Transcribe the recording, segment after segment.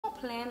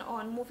plan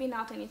on moving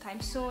out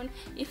anytime soon,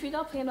 if you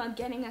don't plan on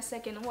getting a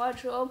second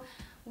wardrobe,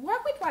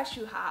 work with what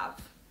you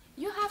have.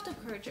 You have to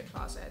purge your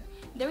closet.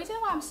 The reason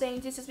why I'm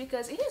saying this is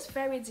because it is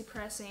very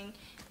depressing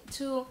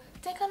to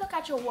take a look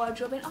at your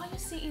wardrobe and all you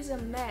see is a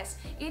mess.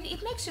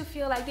 It makes you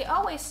feel like, they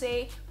always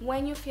say,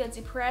 when you feel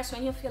depressed,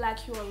 when you feel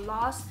like you're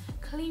lost,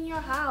 clean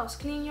your house,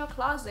 clean your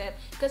closet,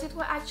 because it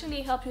will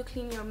actually help you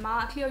clear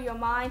your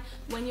mind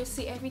when you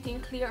see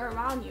everything clear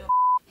around you.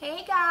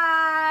 Hey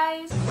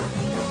guys!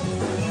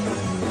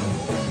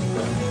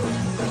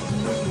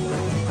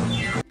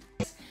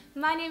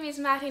 My name is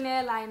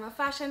Marinelle, I am a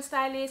fashion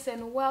stylist,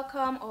 and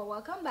welcome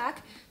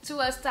back to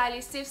a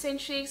Stylist Tips and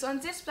Tricks. On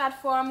this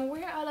platform,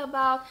 we're all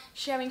about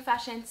sharing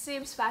fashion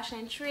tips,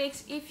 fashion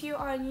tricks. If you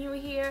are new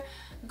here,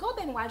 go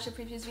and watch the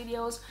previous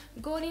videos,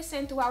 go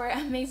listen to our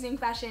amazing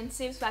fashion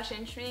tips,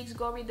 fashion tricks,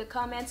 go read the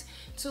comments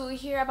to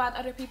hear about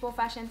other people's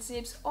fashion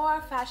tips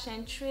or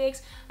fashion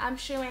tricks. I'm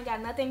sure you ain't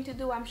got nothing to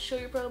do. I'm sure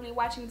you're probably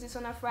watching this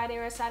on a Friday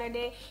or a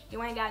Saturday.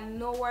 You ain't got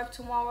no work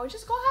tomorrow.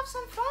 Just go have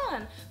some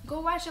fun. Go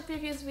watch the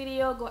previous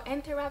video, go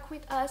interact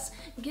with us,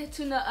 get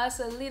to know us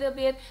a little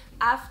bit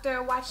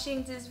after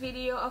watching this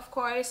video, of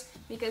course,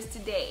 because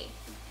today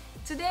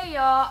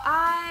y'all,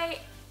 I'm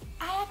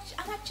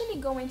actually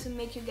going to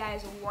make you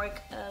guys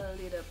work a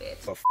little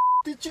bit. The f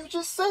did you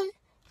just say?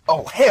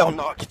 Oh hell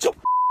no, get your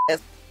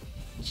ass.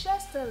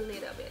 Just a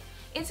little bit.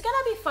 It's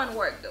gonna be fun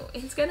work though.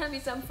 It's gonna be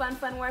some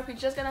fun work. We're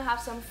just gonna have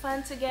some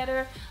fun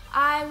together.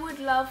 I would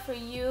love for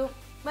you,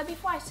 but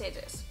before I say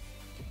this,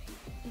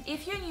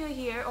 if you're new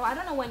here, or I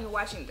don't know when you're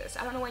watching this,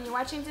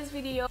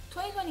 video,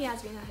 2020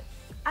 has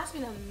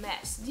been a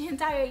mess. The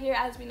entire year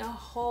has been a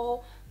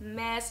whole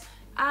mess.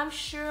 I'm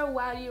sure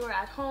while you were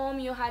at home,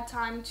 you had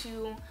time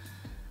to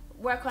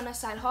work on a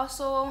side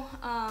hustle,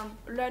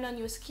 learn a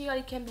new skill.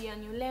 It can be a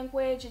new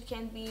language, it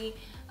can be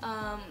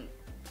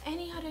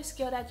any other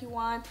skill that you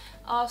want.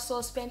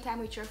 Also spend time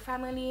with your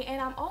family,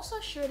 and I'm also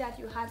sure that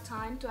you had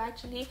time to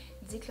actually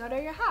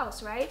declutter your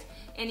house, right?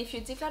 And if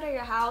you declutter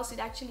your house, it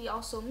actually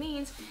also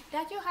means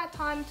that you had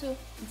time to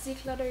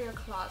declutter your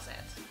closet,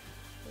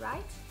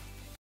 right?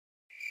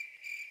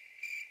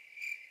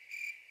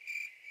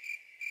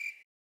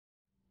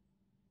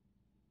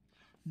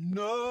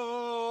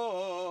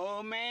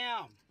 No,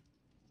 ma'am.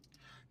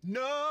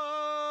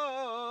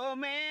 No,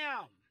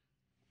 ma'am.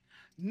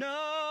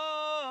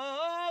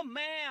 No,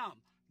 ma'am.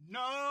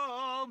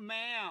 No,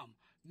 ma'am.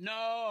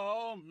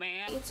 No,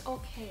 ma'am. It's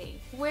okay.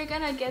 We're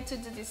gonna get to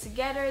do this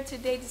together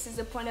today. This is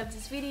the point of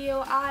this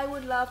video. I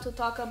would love to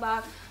talk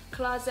about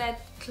closet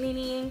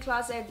cleaning,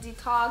 closet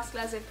detox,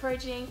 closet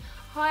purging,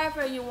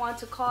 however you want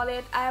to call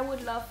it. I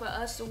would love for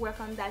us to work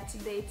on that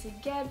today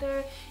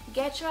together.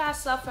 Get your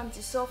ass up from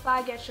the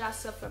sofa, get your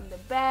ass up from the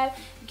bed,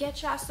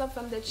 get your ass up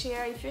from the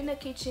chair. If you're in the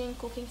kitchen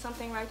cooking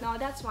something right now,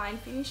 that's fine,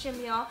 finish your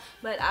meal,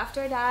 but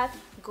after that,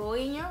 go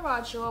in your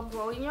wardrobe,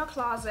 go in your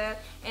closet,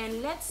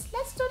 and let's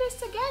do this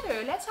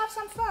together. Let's have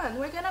some fun.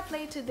 We're gonna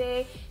play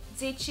today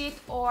ditch it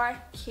or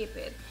keep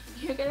it.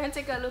 You're gonna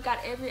take a look at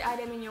every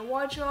item in your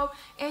wardrobe,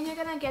 and you're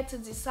gonna get to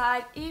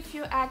decide if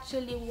you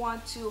actually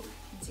want to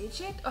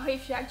ditch it or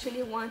if you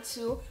actually want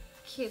to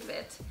keep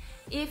it.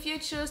 If you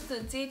choose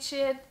to ditch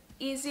it,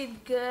 is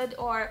it good,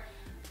 or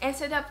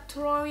instead of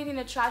throwing it in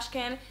a trash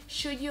can,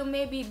 should you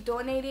maybe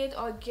donate it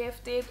or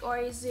gift it, or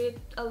is it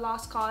a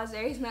lost cause?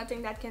 There is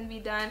nothing that can be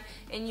done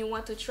and you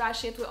want to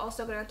trash it. We're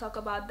also going to talk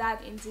about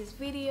that in this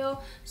video.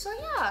 So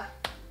yeah,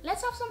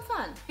 let's have some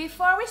fun.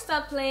 Before we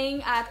start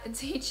playing at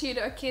ditch it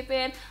or keep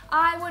it,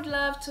 I would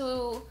love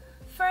to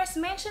first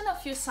mention a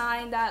few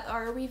signs that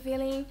are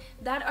revealing,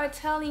 that are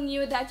telling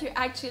you that you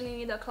actually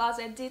need a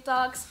closet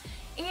detox.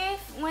 If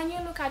when you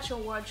look at your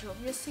wardrobe,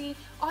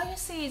 all you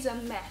see is a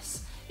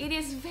mess, it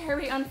is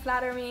very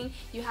unflattering,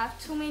 you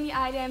have too many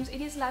items, it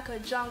is like a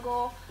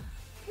jungle,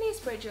 please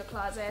purge your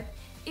closet.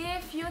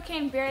 If you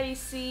can barely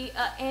see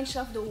an inch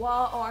of the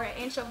wall or an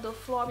inch of the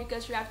floor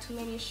because you have too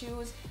many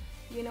shoes,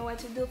 you know what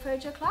to do,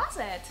 purge your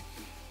closet.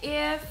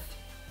 If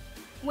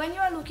when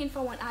you're looking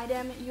for one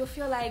item, you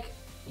feel like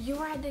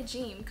you're at the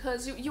gym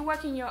because you're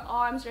working your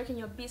arms, working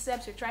your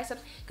biceps, your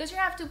triceps, because you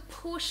have to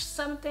push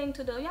something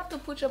to you have to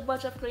put your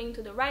bunch of clothing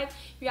to the right,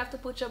 you have to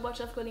put your bunch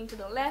of clothing to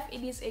the left.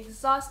 It is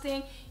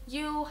exhausting.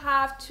 You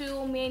have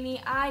too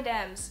many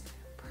items.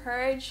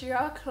 Purge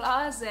your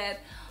closet.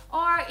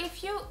 Or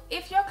if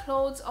your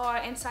clothes are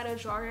inside a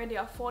drawer, they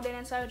are folded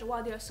inside a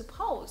drawer, they are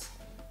supposed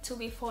to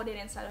be folded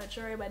inside a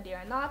drawer, but they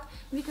are not,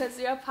 because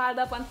they are piled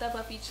up on top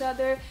of each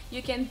other.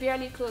 You can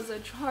barely close a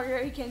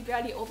drawer, you can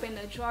barely open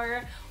a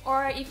drawer.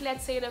 Or if,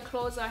 let's say, the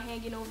clothes are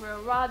hanging over a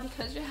rod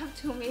because you have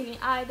too many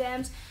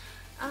items,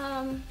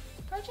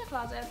 purge your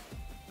closet.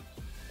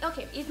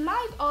 Okay, it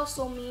might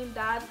also mean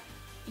that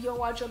your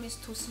wardrobe is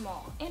too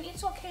small, and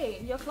it's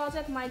okay. Your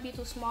closet might be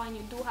too small and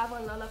you do have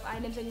a lot of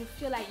items and you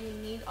feel like you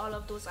need all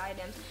of those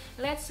items.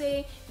 Let's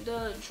say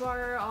the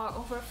drawer are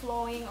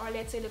overflowing, or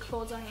let's say the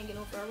clothes are hanging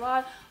over a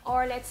rod,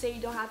 or let's say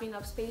you don't have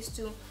enough space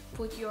to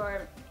put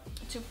your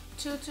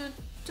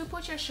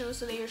put your shoes,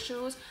 to lay your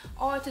shoes,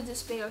 or to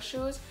display your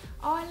shoes.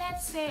 Or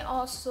let's say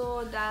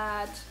also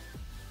that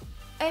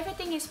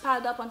everything is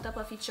piled up on top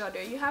of each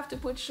other. You have to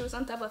put shoes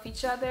on top of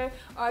each other,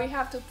 or you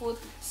have to put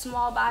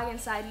small bag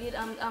inside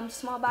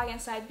small bag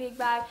inside big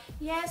bag.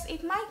 Yes,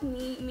 it might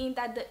mean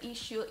that the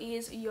issue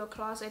is your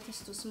closet is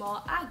too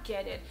small. I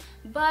get it.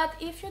 But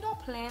if you don't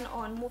plan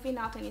on moving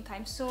out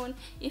anytime soon,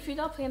 if you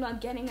don't plan on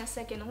getting a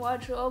second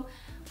wardrobe,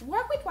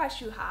 work with what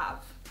you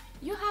have.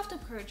 You have to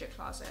purge your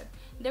closet.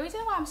 The reason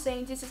why I'm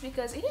saying this is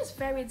because it is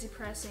very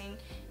depressing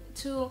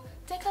to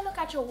take a look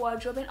at your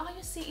wardrobe and all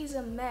you see is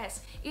a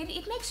mess.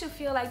 It makes you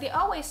feel like, they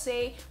always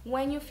say,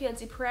 when you feel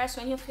depressed,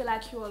 when you feel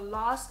like you're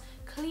lost,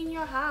 clean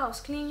your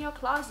house, clean your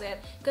closet,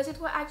 because it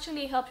will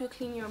actually help you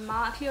clear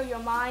your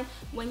mind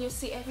when you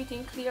see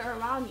everything clear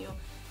around you.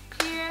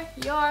 Clear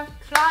your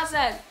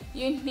closet.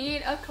 You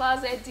need a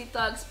closet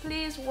detox.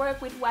 Please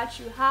work with what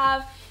you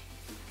have.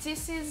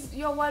 This is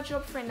your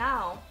wardrobe for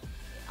now,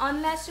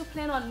 unless you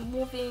plan on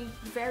moving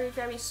very,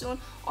 very soon.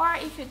 Or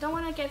if you don't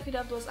want to get rid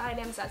of those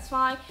items, that's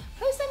fine.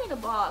 Place them in a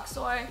box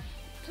or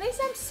place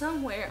them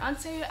somewhere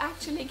until you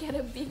actually get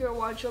a bigger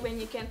wardrobe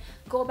and you can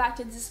go back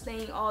to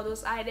displaying all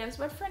those items.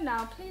 But for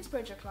now, please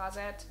purge your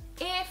closet.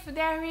 If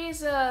there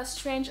is a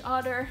strange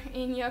odor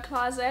in your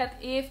closet,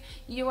 if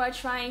you are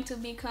trying to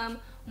become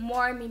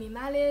more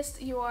minimalist,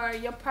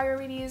 your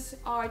priorities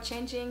are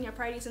changing, your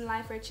priorities in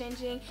life are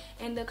changing,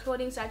 and the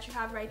clothing that you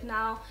have right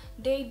now,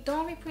 they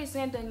don't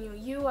represent the new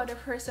you or the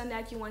person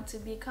that you want to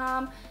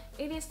become,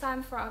 it is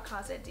time for a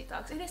closet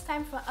detox. It is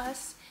time for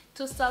us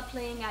to stop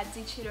playing at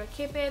ditch it or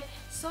keep it.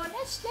 So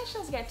let's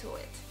just get to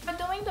it. For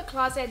doing the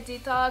closet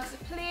detox,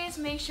 please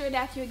make sure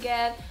that you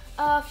get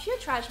a few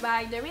trash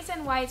bags. The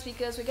reason why is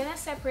because we're gonna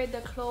separate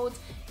the clothes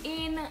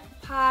in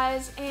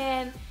piles,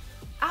 and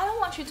I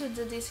don't want you to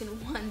do this in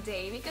one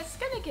day because it's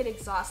gonna get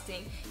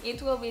exhausting.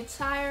 It will be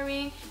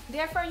tiring.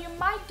 Therefore, you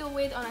might do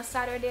it on a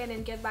Saturday and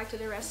then get back to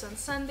the rest on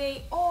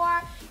Sunday,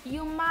 or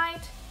you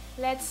might,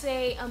 let's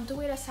say,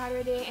 do it a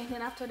Saturday and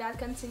then after that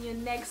continue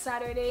next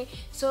Saturday.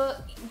 So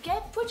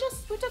put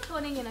your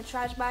clothing in a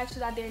trash bag so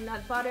that they're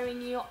not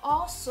bothering you.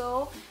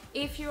 Also,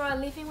 if you are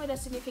living with a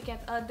significant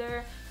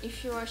other,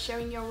 if you are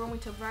sharing your room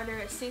with a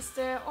brother or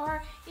sister,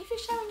 or if you're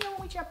sharing your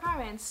room with your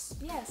parents,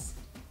 yes,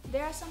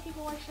 there are some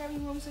people who are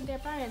sharing rooms with their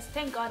parents.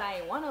 Thank God I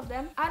ain't one of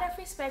them. Out of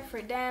respect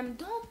for them,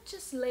 don't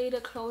just lay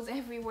the clothes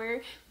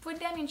everywhere. Put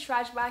them in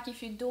trash bag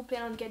if you do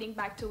plan on getting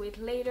back to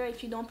it later,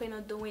 if you don't plan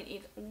on doing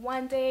it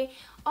one day.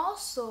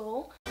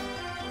 Also,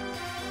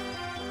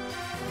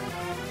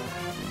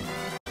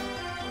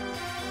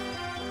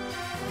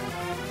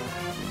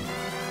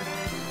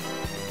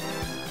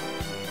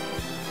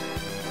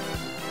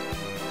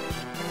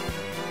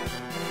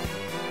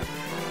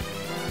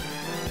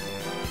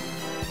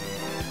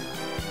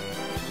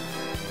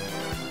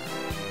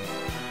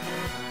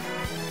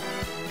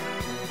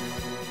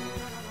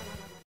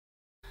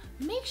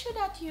 make sure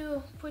that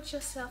you put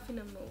yourself in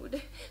a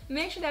mood.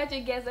 Make sure that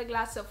you get a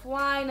glass of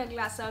wine, a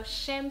glass of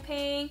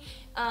champagne.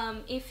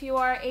 If you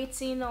are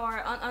 18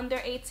 or under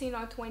 18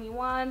 or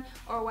 21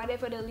 or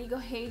whatever the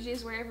legal age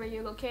is wherever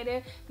you're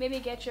located, maybe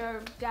get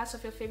your glass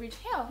of your favorite.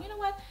 Hell, you know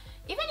what?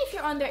 Even if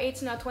you're under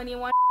 18 or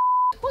 21,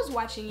 who's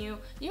watching you?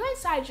 You're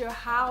inside your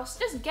house.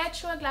 Just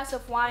get you a glass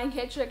of wine,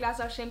 get you a glass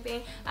of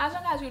champagne. As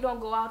long as you don't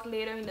go out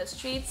later in the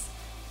streets,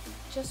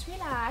 just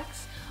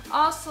relax.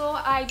 Also,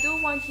 I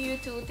do want you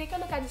to take a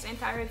look at this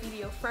entire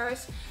video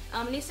first.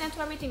 Listen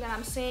to everything that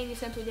I'm saying,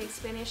 listen to the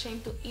explanation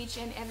to each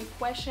and every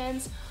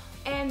questions,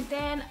 and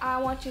then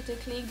I want you to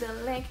click the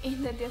link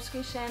in the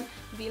description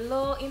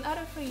below in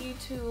order for you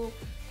to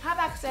have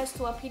access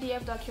to a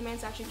PDF document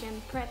that you can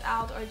print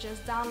out or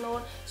just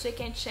download so you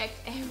can check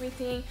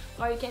everything,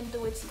 or you can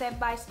do it step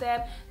by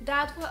step.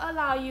 That will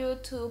allow you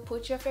to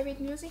put your favorite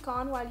music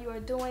on while you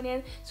are doing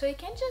it, so you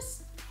can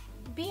just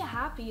be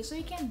happy, so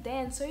you can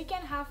dance, so you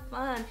can have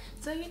fun,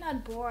 so you're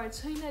not bored,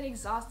 so you're not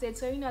exhausted,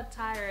 so you're not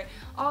tired.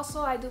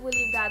 Also, I do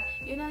believe that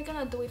you're not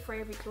gonna do it for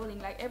every clothing.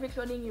 Like every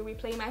clothing you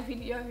replay my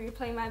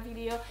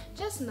video,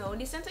 just know,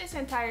 listen to this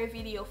entire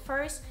video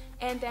first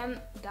and then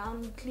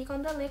click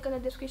on the link in the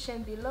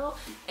description below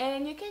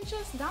and you can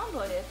just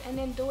download it and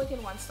then do it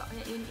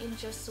in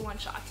just one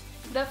shot.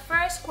 The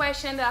first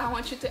question that I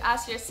want you to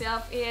ask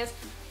yourself is,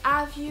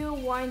 have you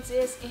worn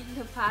this in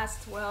the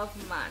past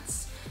 12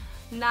 months?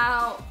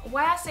 Now,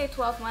 why I say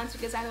 12 months,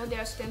 because I know there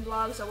are certain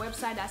blogs or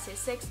websites that say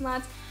 6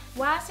 months.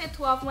 Why I say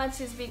 12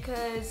 months is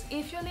because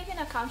if you live in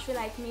a country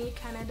like me,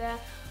 Canada,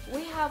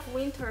 we have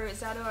winters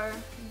that are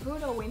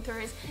brutal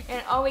winters,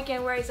 and all we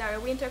can wear is our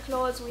winter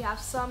clothes. We have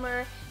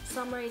summer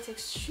is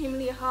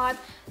extremely hot,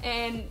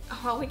 and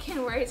all we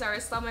can wear is our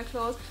summer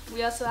clothes.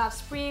 We also have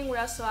spring, we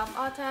also have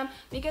autumn.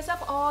 Because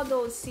of all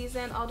those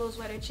seasons, all those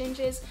weather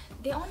changes,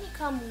 they only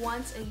come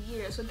once a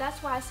year. So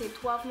that's why I say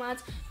 12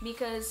 months,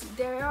 because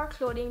there are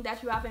clothing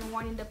that you haven't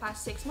worn in the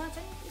past 6 months,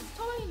 and it's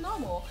totally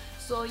normal.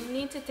 So you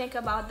need to think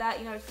about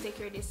that in order to take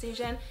your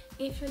decision.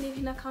 If you live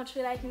in a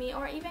country like me,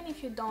 or even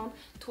if you don't,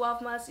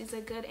 12 months is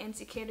a good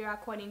indicator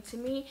according to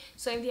me.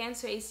 So if the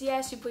answer is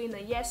yes, you put in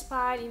the yes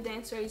part. If the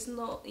answer is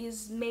no,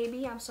 is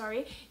maybe, I'm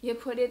sorry, you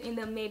put it in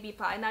the maybe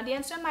part. Now the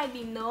answer might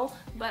be no,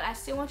 but I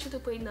still want you to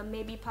put in the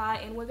maybe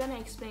part, and we're gonna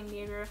explain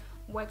later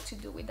what to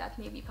do with that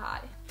maybe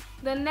pie.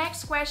 The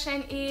next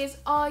question is,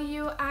 are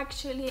you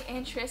actually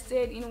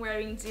interested in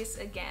wearing this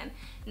again?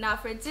 Now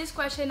for this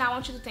question, I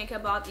want you to think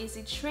about, is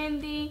it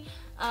trendy?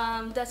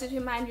 Does it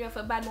remind you of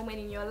a bad moment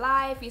in your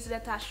life? Is it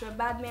attached to a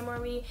bad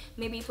memory?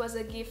 Maybe it was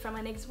a gift from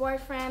an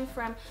ex-boyfriend,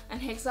 from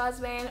an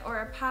ex-husband, or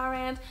a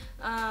parent,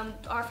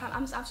 or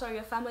I'm sorry,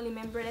 a family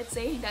member, let's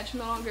say, that you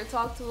no longer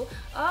talk to,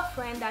 a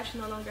friend that you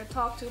no longer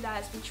talk to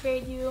that has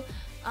betrayed you.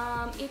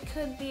 It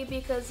could be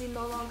because it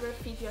no longer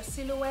fits your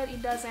silhouette,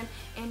 it doesn't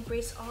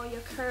embrace all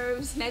your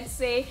curves, let's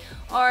say,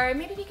 or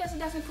maybe because it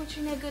doesn't put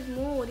you in a good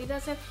mood, it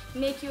doesn't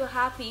make you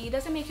happy, it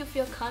doesn't make you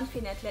feel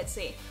confident, let's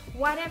say.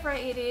 Whatever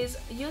it is,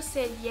 you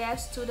said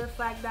yes to the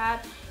fact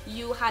that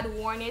you had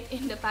worn it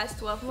in the past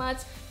 12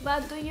 months,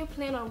 but do you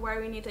plan on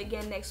wearing it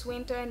again next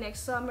winter, next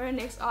summer,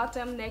 next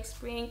autumn, next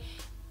spring?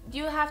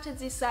 You have to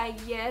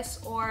decide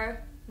yes or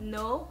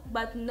no,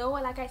 but no,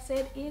 like I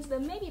said, is the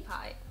maybe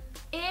pie.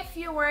 If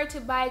you were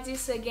to buy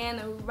this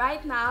again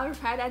right now,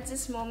 right at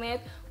this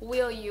moment,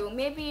 will you?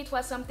 Maybe it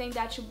was something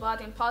that you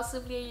bought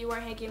impulsively, you were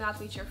hanging out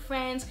with your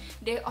friends,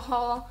 they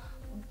all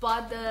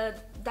bought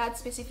that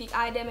specific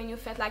item and you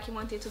felt like you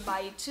wanted to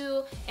buy it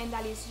too, and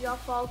that is your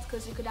fault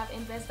because you could have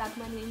invested that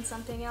money in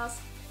something else.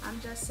 I'm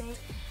just saying.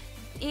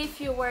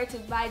 If you were to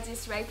buy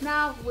this right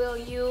now, will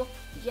you?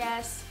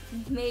 Yes,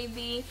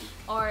 maybe,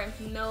 or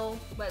no,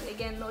 but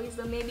again, no is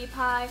the maybe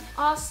pie.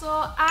 Also,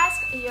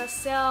 ask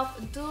yourself,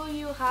 do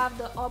you have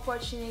the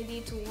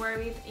opportunity to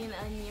wear it in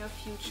a near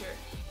future?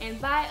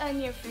 And by a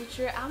near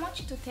future, I want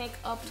you to think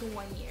up to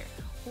 1 year.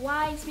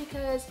 Why? It's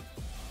because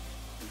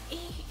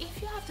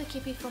if you have to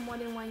keep it for more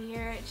than 1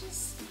 year,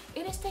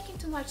 it is taking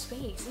too much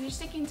space. It is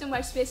taking too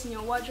much space in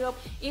your wardrobe.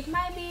 It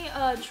might be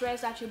a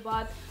dress that you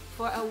bought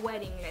for a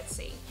wedding, let's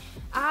say.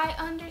 I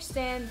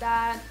understand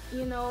that,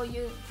 you know,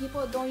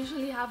 people don't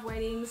usually have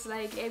weddings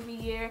like every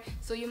year,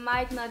 so you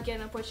might not get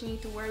an opportunity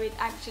to wear it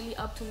actually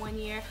up to 1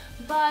 year,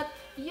 but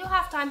you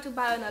have time to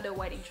buy another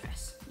wedding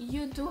dress.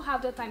 You do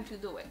have the time to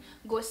do it.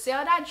 Go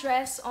sell that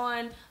dress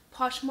on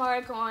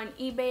Poshmark, on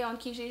eBay, on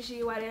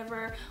Kijiji,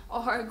 whatever,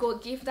 or go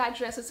give that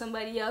dress to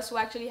somebody else who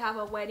actually have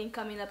a wedding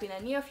coming up in the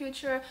near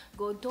future.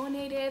 Go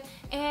donate it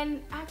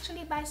and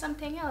actually buy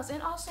something else.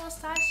 And also,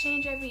 styles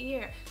change every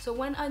year, so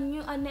when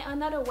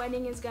another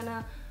wedding is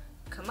gonna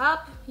come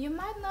up, you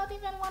might not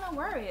even want to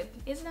wear it.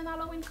 Is it an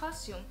Halloween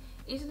costume?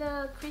 Is it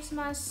a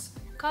Christmas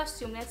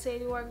costume? Let's say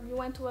you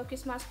went to a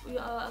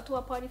to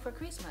a party for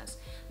Christmas.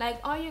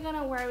 Like, are you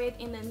gonna wear it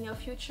in the near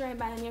future? And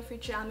by the near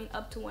future, I mean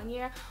up to 1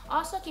 year.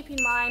 Also keep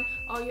in mind,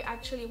 are you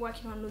actually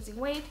working on losing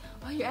weight?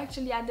 Are you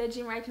actually at the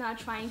gym right now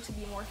trying to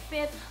be more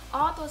fit?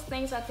 All those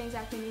things are things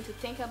that you need to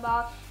think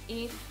about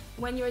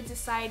when you're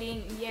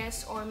deciding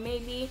yes or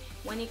maybe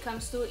when it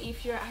comes to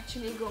if you're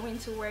actually going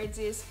to wear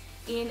this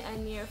in a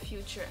near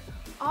future.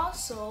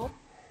 Also,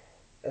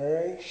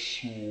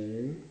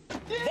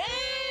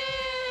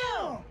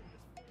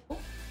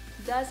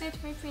 does it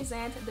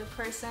represent the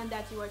person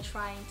that you are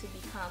trying to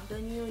become, the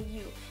new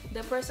you,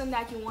 the person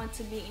that you want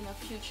to be in the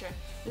future?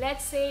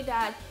 Let's say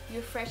that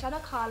you're fresh out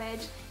of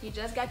college, you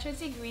just got your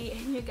degree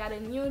and you got a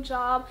new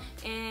job,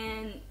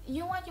 and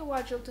you want your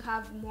wardrobe to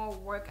have more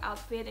work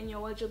outfit, and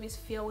your wardrobe is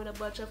filled with a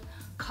bunch of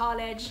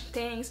college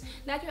things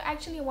that you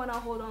actually want to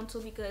hold on to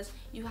because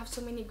you have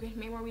so many great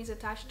memories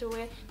attached to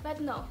it.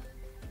 But no,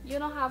 you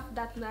don't have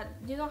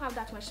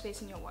that much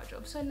space in your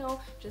wardrobe. So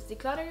no, just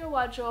declutter your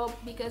wardrobe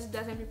because it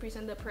doesn't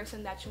represent the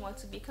person that you want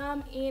to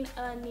become in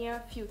a near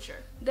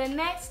future. The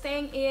next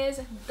thing is,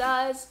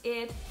 does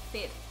it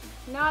fit?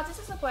 Now this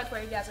is the part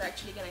where you guys are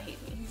actually gonna hate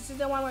me. This is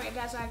the one where you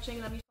guys are actually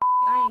gonna be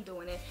I ain't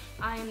doing it.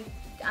 I'm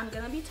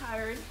gonna be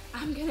tired,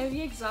 I'm gonna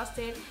be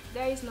exhausted,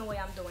 there is no way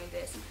I'm doing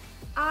this.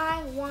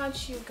 I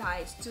want you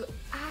guys to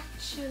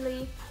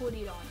actually put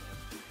it on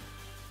you.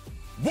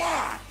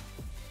 Why?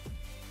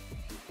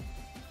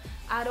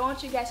 I don't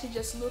want you guys to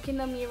just look in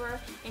the mirror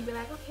and be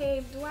like,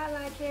 okay, do I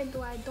like it?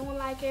 Do I don't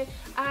like it?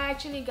 I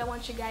actually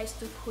want you guys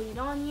to put it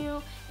on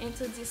you and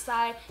to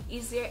decide,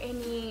 is there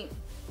any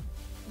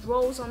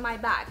rolls on my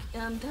back?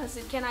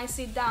 Can I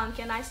sit down?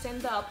 Can I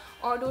stand up?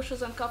 Are those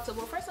shoes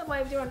uncomfortable? First of all,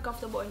 if they're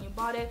uncomfortable and you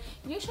bought it,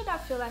 you should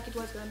not feel like it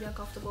was going to be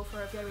uncomfortable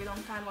for a very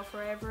long time or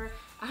forever.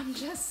 I'm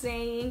just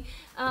saying,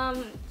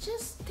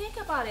 just think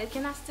about it.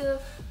 Can I still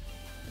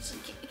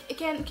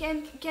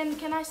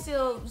can I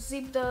still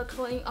zip the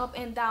clothing up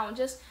and down?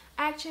 Just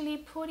actually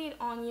put it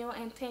on you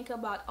and think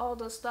about all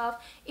the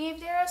stuff. If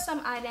there are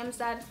some items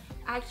that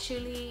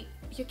actually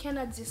you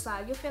cannot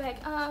decide, you feel like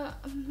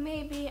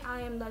maybe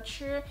I am not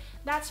sure,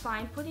 that's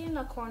fine, put it in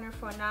a corner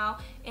for now,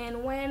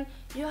 and when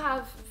you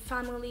have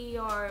family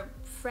or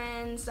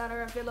friends that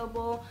are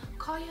available,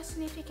 call your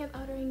significant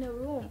other in the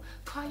room,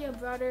 call your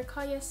brother,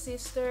 call your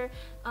sister,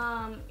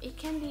 it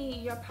can be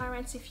your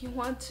parents if you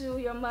want to,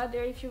 your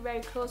mother if you're very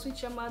close with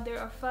your mother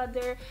or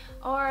father,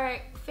 or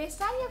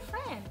FaceTime your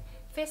friend.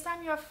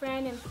 FaceTime your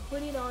friend and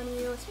put it on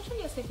you, especially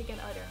your significant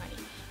other,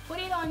 honey. Put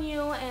it on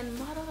you and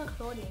model the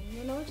clothing,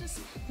 you know, just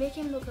make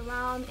him look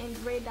around and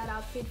grade that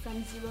outfit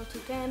from 0 to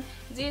 10.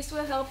 This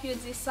will help you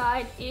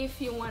decide if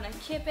you want to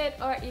keep it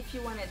or if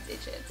you want to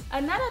ditch it.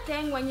 Another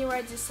thing when you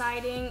are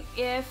deciding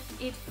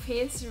if it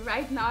fits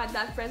right now at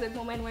that present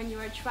moment when you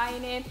are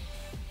trying it,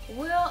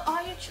 will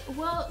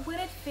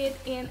it fit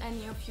in a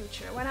near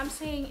future? What I'm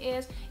saying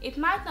is, it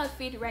might not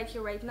fit right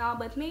here right now,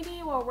 but maybe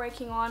you are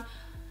working on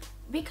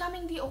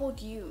becoming the old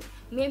you.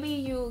 Maybe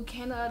you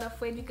gain a lot of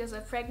weight because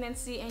of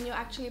pregnancy and you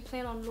actually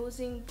plan on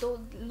losing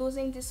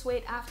this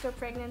weight after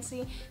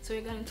pregnancy, so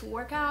you're going to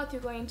work out,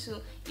 you're going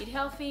to eat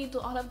healthy, do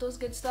all of those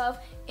good stuff,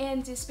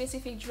 and this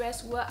specific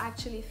dress will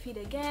actually fit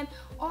again.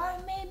 Or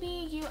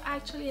maybe you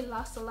actually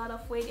lost a lot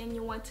of weight and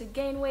you want to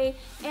gain weight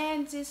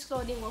and this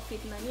clothing will fit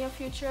in the near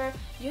future.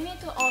 You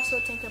need to also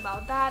think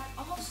about that.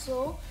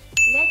 Also,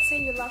 let's say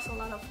you lost a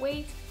lot of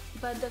weight,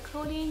 but the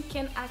clothing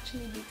can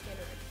actually be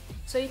tailored.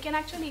 So you can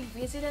actually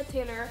visit a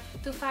tailor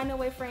to find a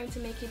way for him to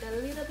make it a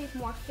little bit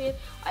more fit,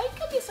 or it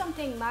could be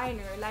something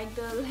minor, like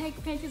the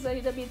leg print is a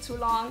little bit too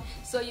long,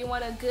 so you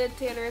want a good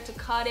tailor to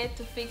cut it,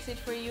 to fix it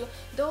for you.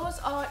 Those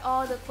are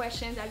all the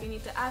questions that you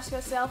need to ask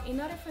yourself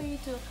in order for you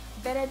to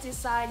better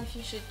decide if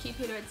you should keep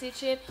it or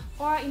ditch it,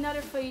 or in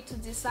order for you to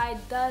decide,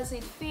 does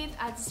it fit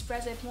at this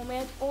present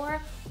moment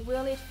or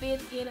will it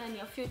fit in a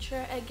near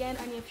future? Again,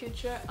 a near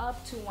future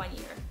up to 1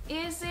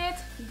 year. Is it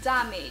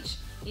damaged?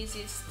 Is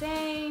it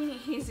staying?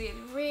 Is it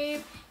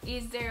ripped?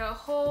 Is there a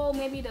hole?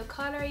 Maybe the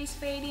color is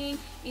fading.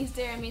 Is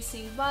there a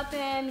missing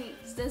button?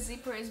 The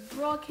zipper is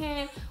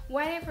broken.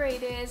 Whatever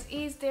it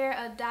is there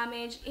a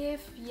damage?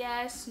 If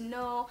yes,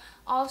 no.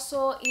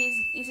 Also,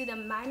 is it a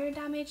minor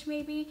damage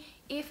maybe?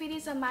 If it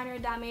is a minor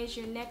damage,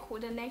 the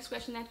next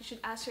question that you should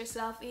ask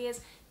yourself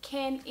is,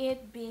 can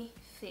it be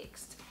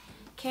fixed?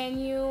 Can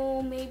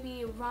you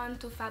maybe run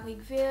to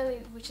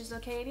Fabricville, which is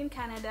located in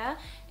Canada,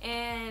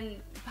 and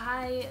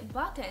buy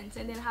buttons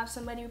and then have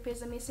somebody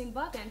replace the missing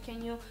button?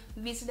 Can you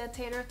visit a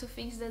tailor to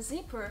fix the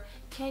zipper?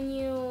 Can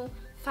you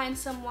find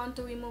someone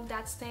to remove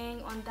that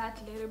stain on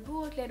that leather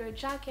boot, leather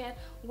jacket?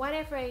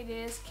 Whatever it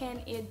is,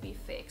 can it be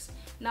fixed?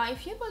 Now,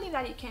 if you believe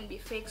that it can be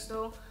fixed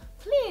though,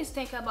 please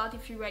think about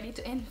if you're ready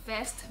to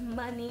invest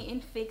money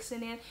in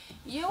fixing it.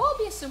 You will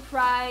be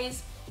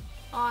surprised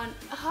on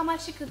how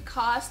much it could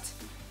cost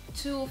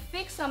to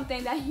fix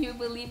something that you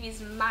believe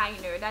is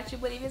minor, that you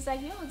believe is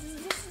like, yo, this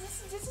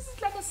is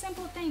like a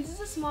simple thing, this is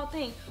a small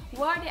thing.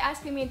 Why are they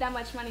asking me that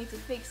much money to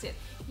fix it?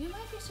 You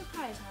might be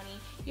surprised, honey.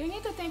 You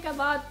need to think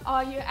about,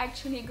 are you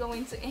actually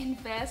going to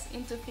invest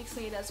into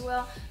fixing it as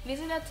well?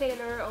 Visit a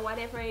tailor or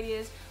whatever it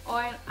is,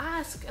 or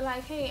ask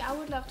like, hey, I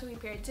would love to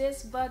repair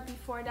this, but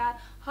before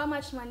that, how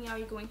much money are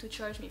you going to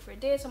charge me for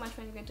this? How much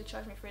money are you going to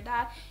charge me for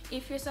that?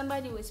 If you're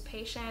somebody who is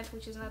patient,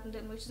 which is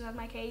not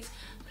my case,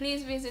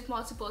 please visit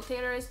multiple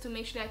tailors to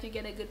make sure that you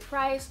get a good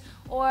price,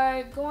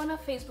 or go on a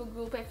Facebook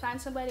group and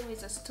find somebody who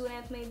is a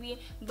student maybe,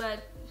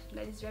 but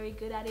that is very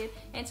good at it,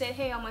 and say,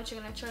 hey, how much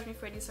you're gonna charge me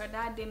for this or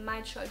that. They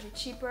might charge you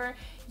cheaper.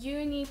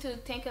 You need to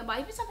think about,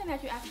 if it's something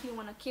that you actually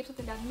want to keep,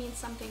 something that means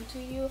something to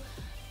you,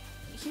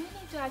 you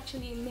need to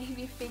actually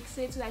maybe fix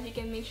it so that you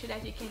can make sure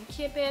that you can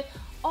keep it.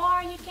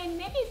 Or you can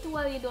maybe do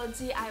a little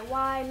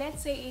DIY.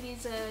 Let's say it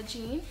is a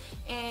jean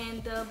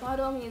and the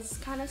bottom is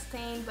kind of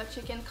stained, but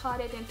you can cut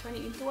it and turn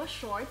it into a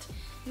short.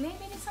 Maybe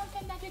it's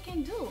something that you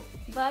can do,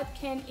 but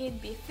can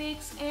it be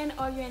fixed? And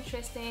are you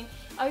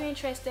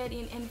interested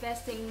in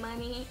investing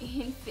money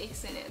in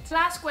fixing it?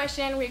 Last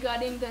question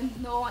regarding the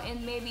no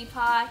and maybe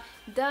pie.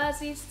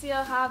 Does it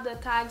still have the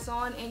tags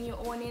on and you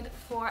own it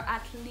for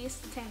at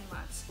least 10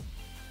 months?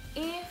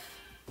 If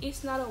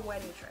it's not a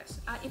wedding dress,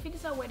 if it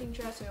is a wedding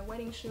dress or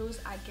wedding shoes,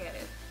 I get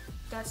it,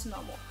 that's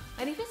normal.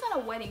 But if it's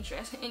not a wedding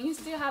dress and you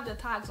still have the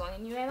tags on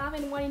and you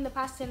haven't worn it in the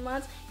past 10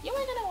 months, you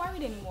ain't gonna wear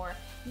it anymore.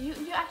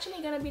 You're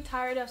actually gonna be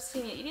tired of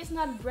seeing it. It is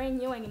not brand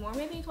new anymore.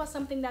 Maybe it was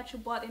something that you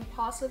bought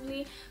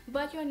impulsively,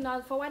 but you're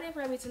not, for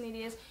whatever reason it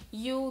is,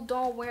 you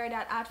don't wear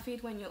that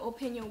outfit when you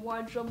open your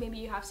wardrobe. Maybe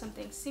you have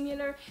something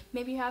similar,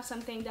 maybe you have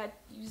something that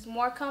is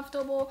more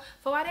comfortable.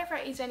 For whatever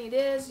reason it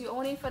is, you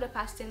own it for the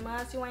past 10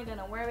 months, you ain't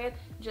gonna wear it,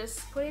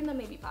 just put it in the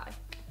maybe pie.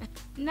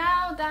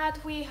 Now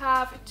that we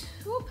have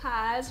two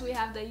pies, we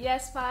have the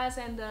yes pies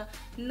and the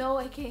no,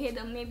 aka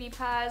the maybe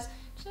pies,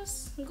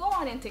 just go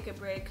on and take a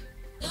break.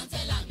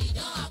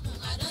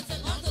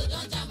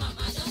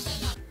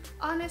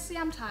 Honestly,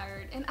 I'm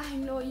tired and I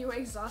know you're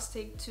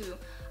exhausted too.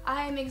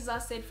 I am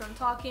exhausted from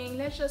talking.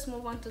 Let's just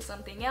move on to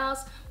something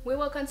else. We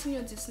will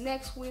continue this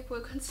next week.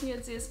 We'll continue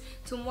this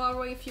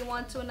tomorrow if you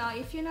want to. Now,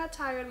 if you're not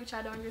tired, which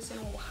I don't understand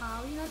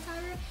how you're not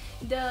tired,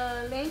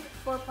 the link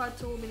for part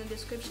 2 will be in the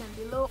description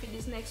below. If it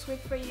is next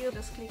week for you,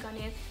 just click on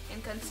it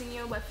and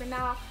continue. But for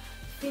now,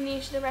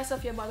 finish the rest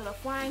of your bottle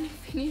of wine,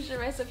 finish the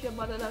rest of your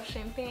bottle of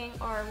champagne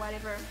or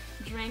whatever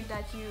drink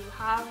that you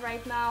have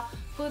right now.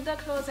 Put the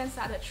clothes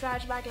inside the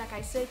trash bag, like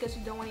I said, because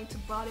you don't want it to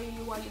bother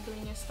you while you're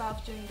doing your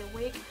stuff during the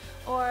week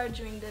or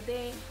during the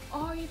day,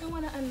 or you don't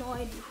want to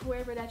annoy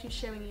whoever that you're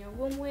sharing your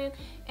room with.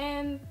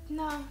 And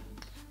no,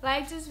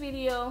 like this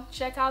video,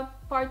 check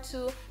out part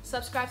 2,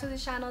 subscribe to the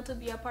channel to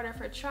be a part of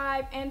her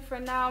tribe, and for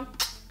now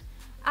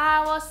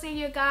I will see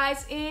you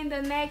guys in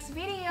the next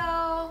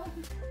video.